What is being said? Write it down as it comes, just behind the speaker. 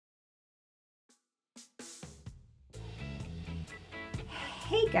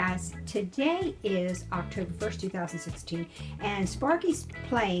Hey guys, today is October 1st, 2016, and Sparky's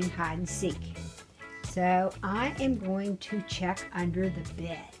playing hide and seek. So I am going to check under the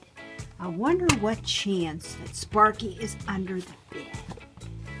bed. I wonder what chance that Sparky is under the bed.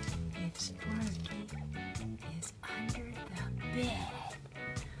 If Sparky is under the bed,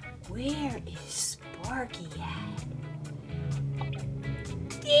 where is Sparky at?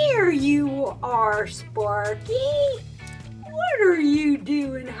 There you are, Sparky! What are you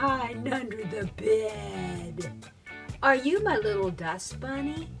doing hiding under the bed? Are you my little dust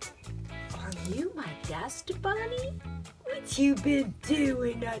bunny? Are you my dust bunny? What you been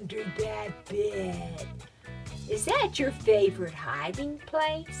doing under that bed? Is that your favorite hiding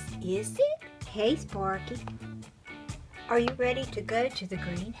place? Is it? Hey, Sparky. Are you ready to go to the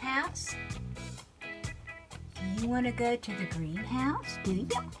greenhouse? Do you want to go to the greenhouse? Do you?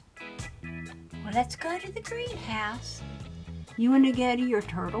 Well, let's go to the greenhouse. You want to go to your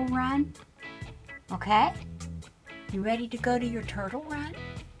turtle run? Okay? You ready to go to your turtle run?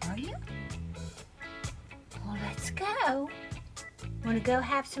 Are you? Well, let's go. Want to go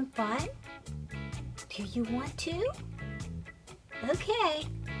have some fun? Do you want to? Okay.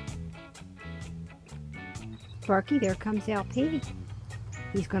 Sparky, there comes LP.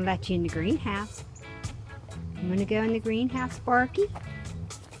 He's going to let you in the greenhouse. You want to go in the greenhouse, Sparky?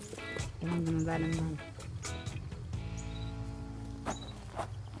 And I'm going to let him run.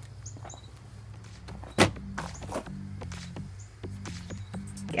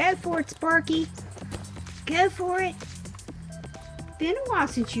 Go for it, Sparky. Go for it. Been a while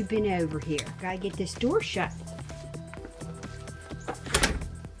since you've been over here. Gotta get this door shut.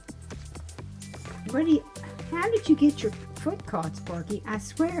 How did you get your foot caught, Sparky? I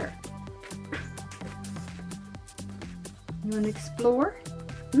swear. You want to explore?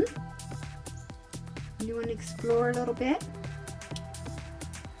 You want to explore a little bit?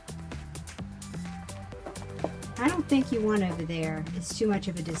 I don't think you want over there. It's too much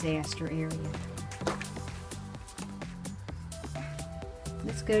of a disaster area.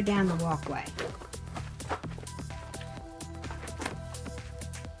 Let's go down the walkway.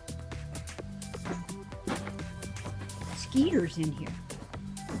 Skeeter's in here.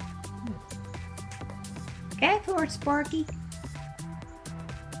 Go for it, Sparky.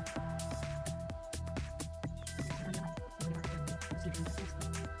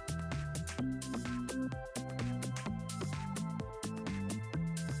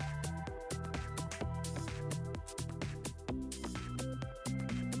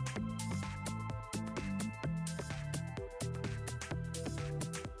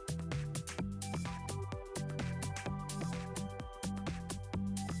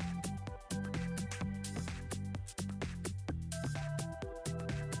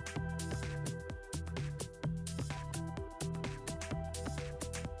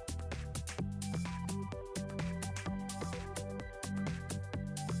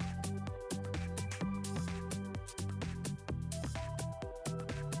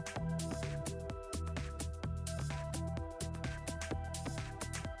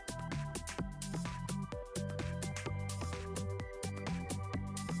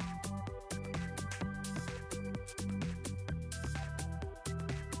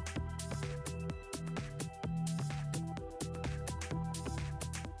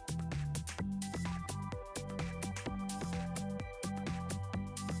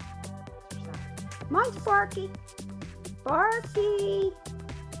 Come on, Sparky. Sparky.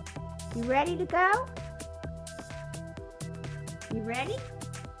 You ready to go? You ready?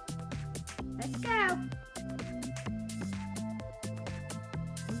 Let's go.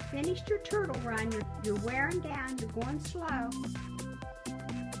 You finished your turtle run. You're wearing down. You're going slow.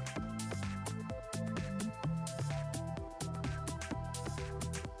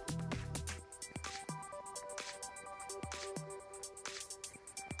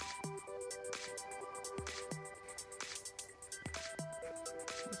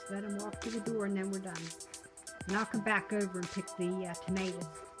 Let him walk to the door and then we're done. And I'll come back over and pick the tomatoes.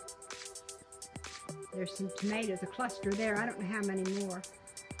 There's some tomatoes, a cluster there. I don't know how many more.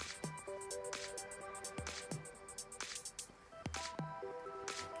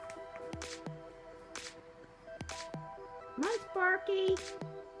 Come on, Sparky.